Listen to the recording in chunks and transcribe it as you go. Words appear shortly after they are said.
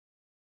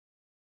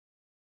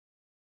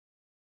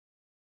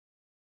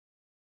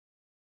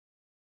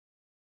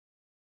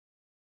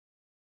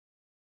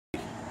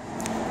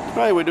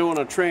Today we're doing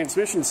a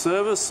transmission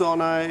service on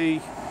a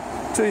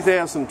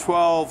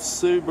 2012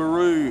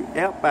 Subaru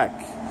Outback.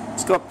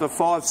 It's got the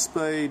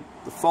 5-speed,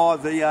 the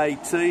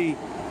 5EAT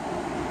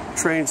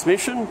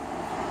transmission,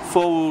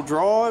 4-wheel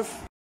drive,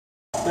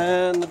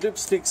 and the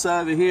dipstick's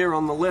over here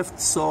on the left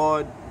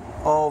side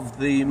of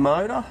the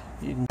motor.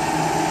 You can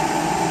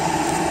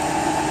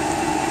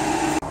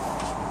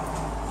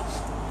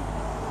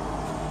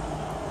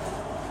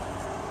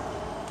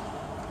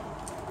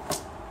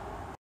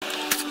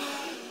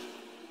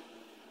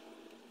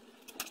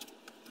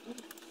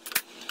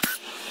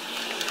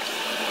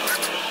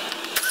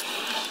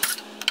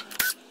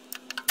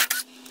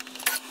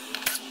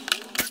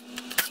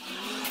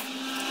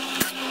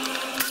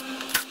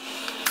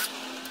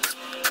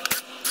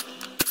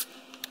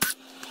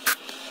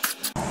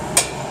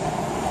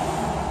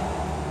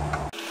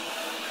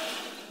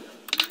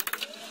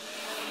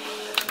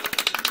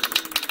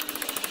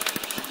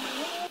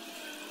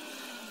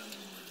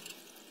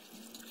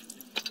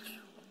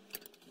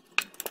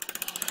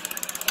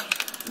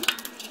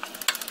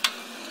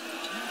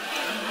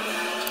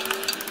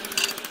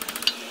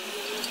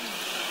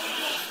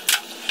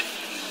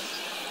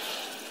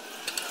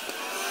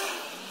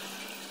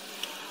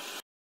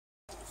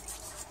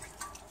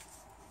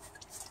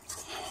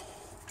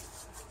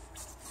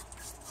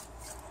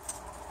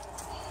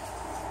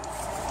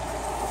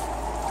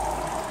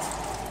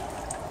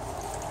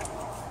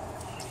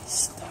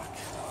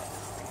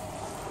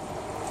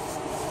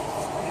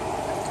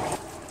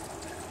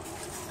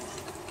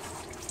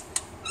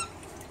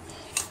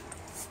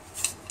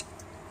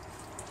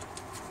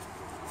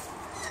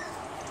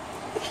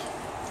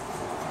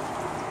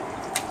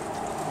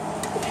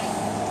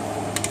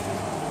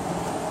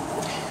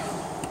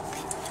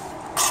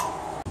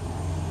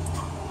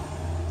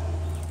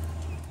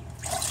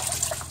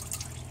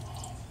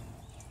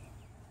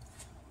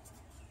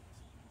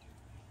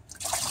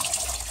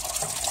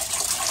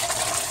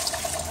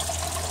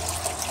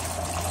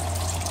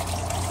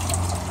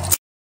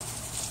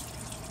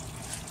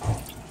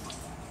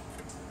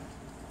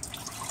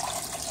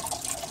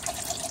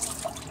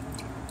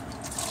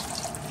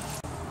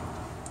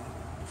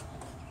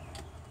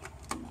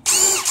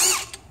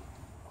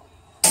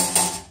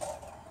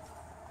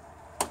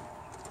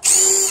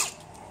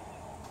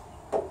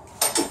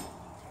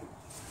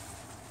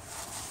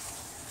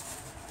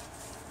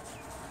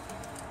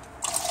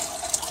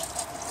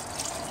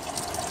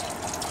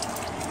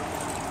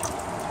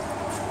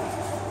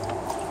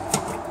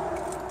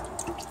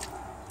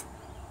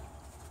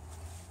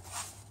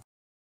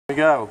There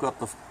we go, we've got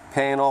the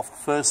pan off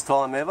the first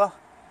time ever.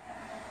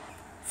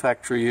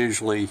 Factory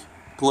usually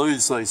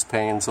glues these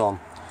pans on.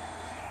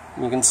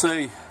 And you can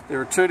see there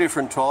are two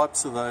different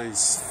types of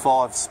these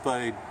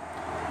 5-speed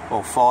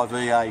or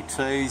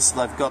 5EATs.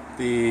 They've got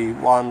the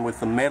one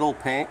with the metal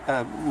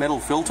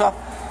filter,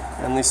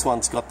 and this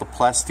one's got the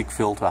plastic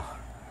filter.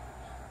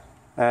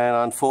 And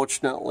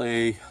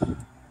unfortunately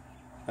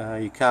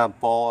you can't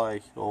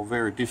buy, or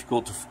very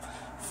difficult to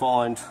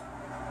find,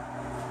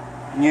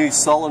 new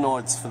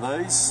solenoids for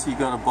these. You've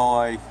got to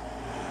buy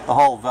the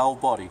whole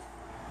valve body.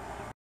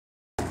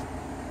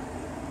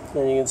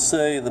 So you can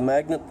see the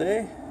magnet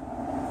there,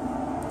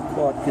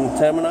 quite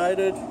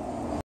contaminated.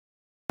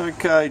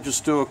 Okay,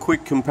 just do a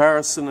quick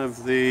comparison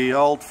of the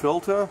old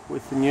filter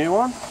with the new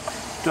one.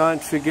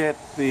 Don't forget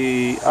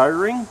the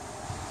O-ring.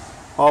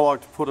 I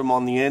like to put them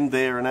on the end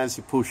there, and as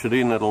you push it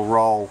in it'll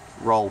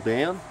roll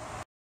down.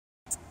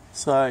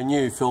 So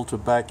new filter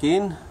back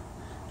in.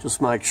 Just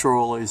make sure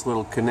all these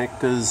little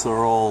connectors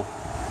are all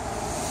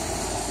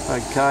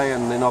okay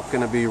and they're not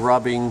going to be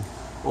rubbing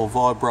or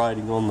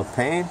vibrating on the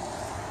pan.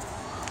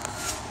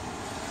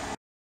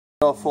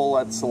 Off all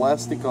that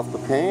elastic off the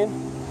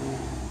pan,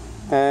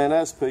 and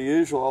as per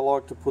usual I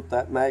like to put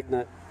that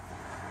magnet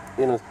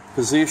in a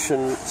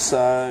position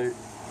so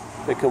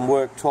it can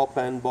work top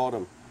and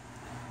bottom.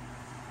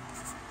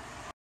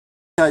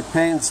 Okay,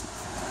 pan's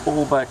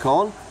all back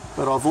on,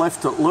 but I've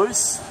left it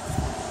loose,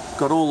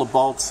 got all the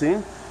bolts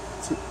in.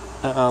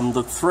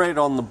 The thread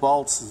on the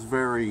bolts is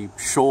very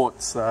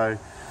short, so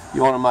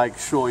you want to make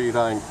sure you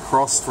don't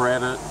cross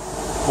thread it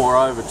or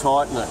over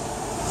tighten it.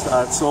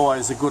 So it's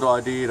always a good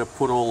idea to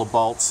put all the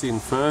bolts in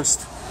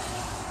first.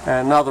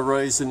 And another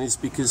reason is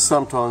because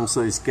sometimes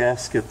these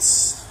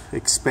gaskets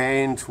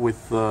expand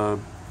with the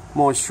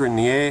moisture in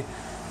the air.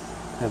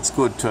 It's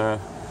good to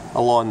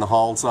align the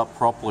holes up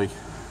properly.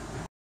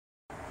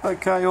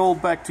 Okay, all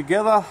back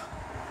together.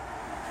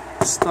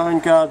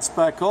 Stone guard's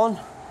back on.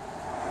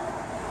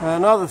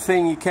 Another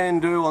thing you can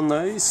do on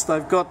these,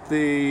 they've got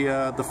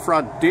the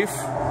front diff,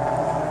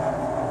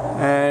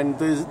 and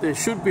there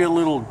should be a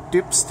little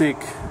dipstick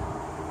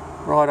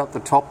right up the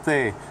top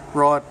there,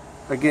 right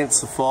against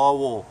the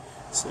firewall.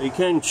 So you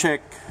can check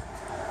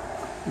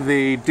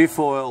the diff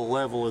oil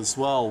level as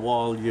well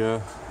while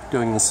you're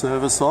doing the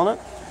service on it,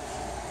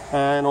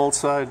 and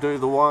also do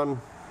the one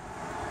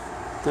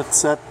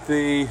that's at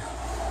the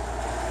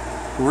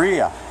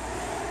rear.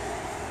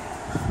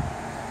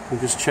 You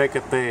just check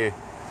it there.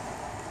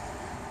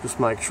 Just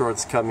make sure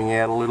it's coming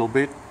out a little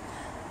bit.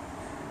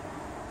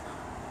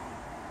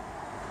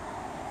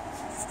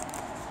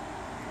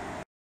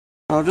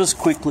 I'll just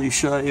quickly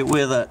show you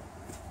where that,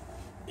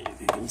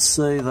 if you can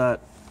see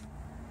that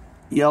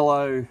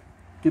yellow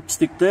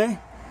dipstick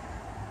there,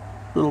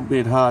 a little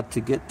bit hard to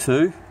get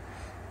to,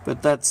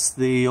 but that's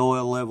the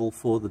oil level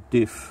for the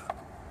diff,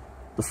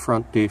 the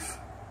front diff,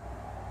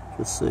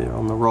 just there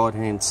on the right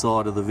hand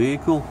side of the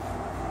vehicle,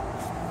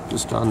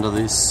 just under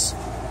this.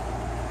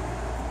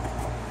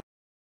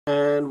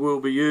 And we'll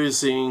be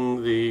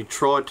using the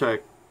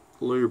Tritac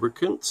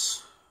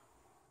lubricants,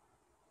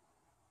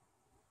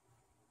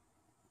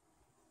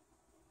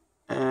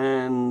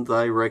 and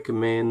they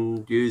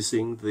recommend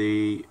using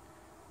the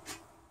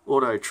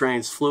Auto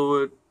Trans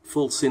Fluid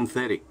Full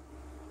Synthetic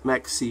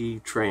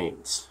Maxi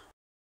Trans.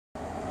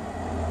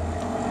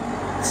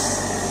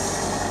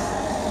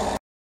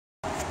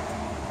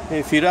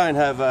 If you don't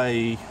have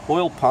a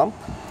oil pump,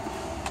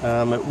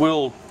 it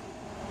will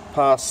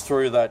pass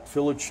through that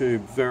filler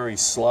tube very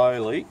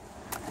slowly,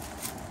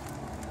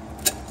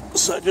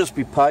 so just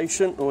be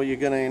patient, or you're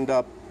going to end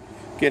up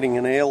getting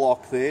an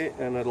airlock there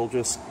and it'll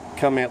just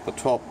come out the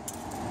top.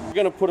 We're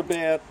going to put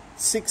about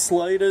 6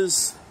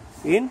 litres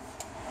in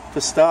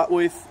to start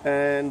with,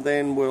 and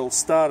then we'll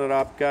start it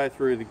up, go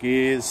through the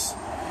gears.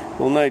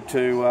 We'll need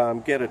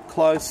to get it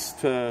close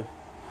to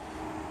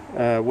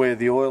where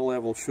the oil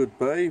level should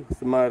be with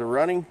the motor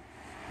running,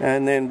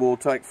 and then we'll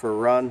take for a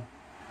run,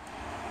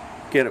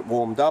 get it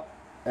warmed up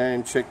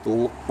and check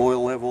the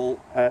oil level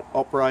at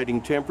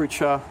operating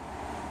temperature,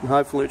 and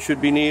hopefully it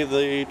should be near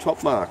the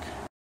top mark.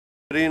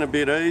 It in a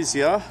bit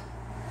easier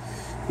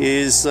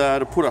is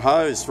to put a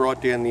hose right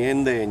down the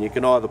end there, and you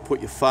can either put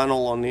your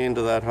funnel on the end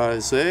of that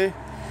hose there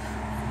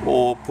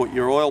or put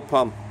your oil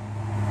pump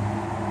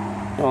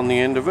on the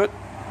end of it,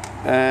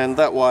 and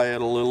that way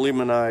it'll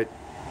eliminate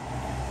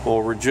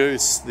or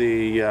reduce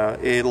the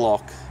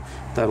airlock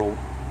that'll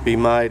be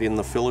made in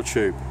the filler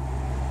tube.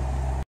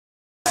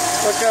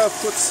 Okay, I've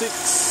put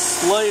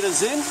 6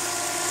 litres in,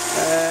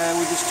 and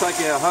we just take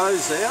our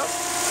hose out.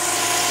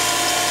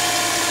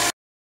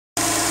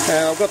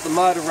 And I've got the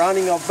motor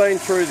running. I've been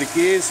through the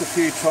gears a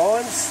few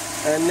times,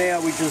 and now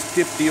we just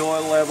dip the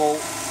oil level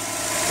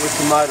with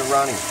the motor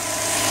running.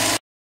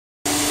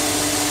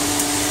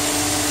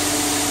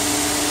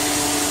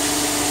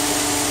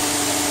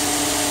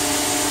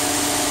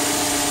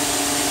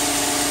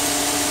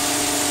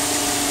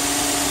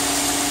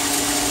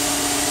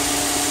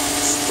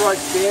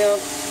 Straight down,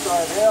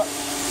 straight out.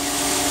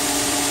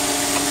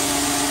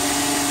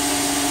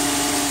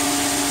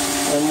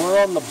 And we're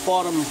on the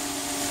bottom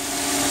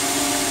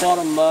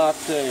mark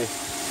there,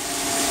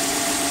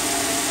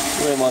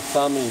 where my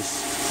thumb is.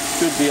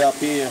 Should be up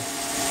here. You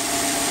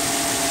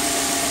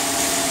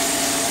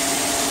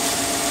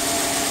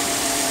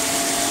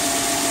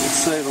can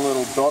see the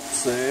little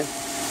dots there.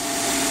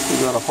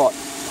 We've got a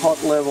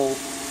hot level.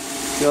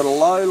 We've got a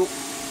low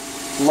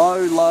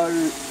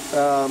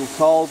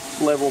cold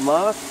level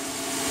mark,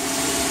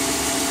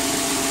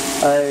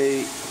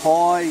 a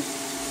high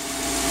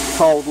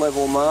cold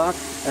level mark,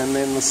 and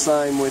then the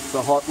same with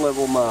the hot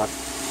level mark.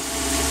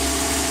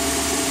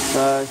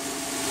 So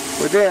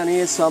we're down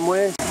here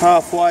somewhere,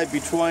 halfway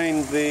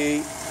between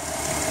the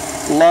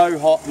low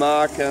hot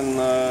mark and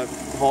the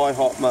high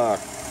hot mark.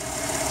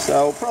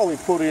 So we'll probably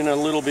put in a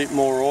little bit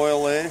more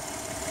oil there,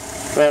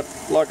 but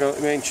like I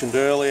mentioned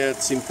earlier,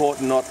 it's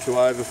important not to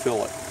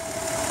overfill it.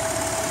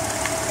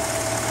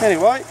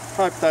 Anyway,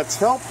 hope that's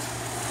helped.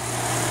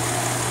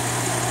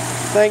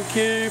 Thank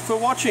you for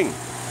watching.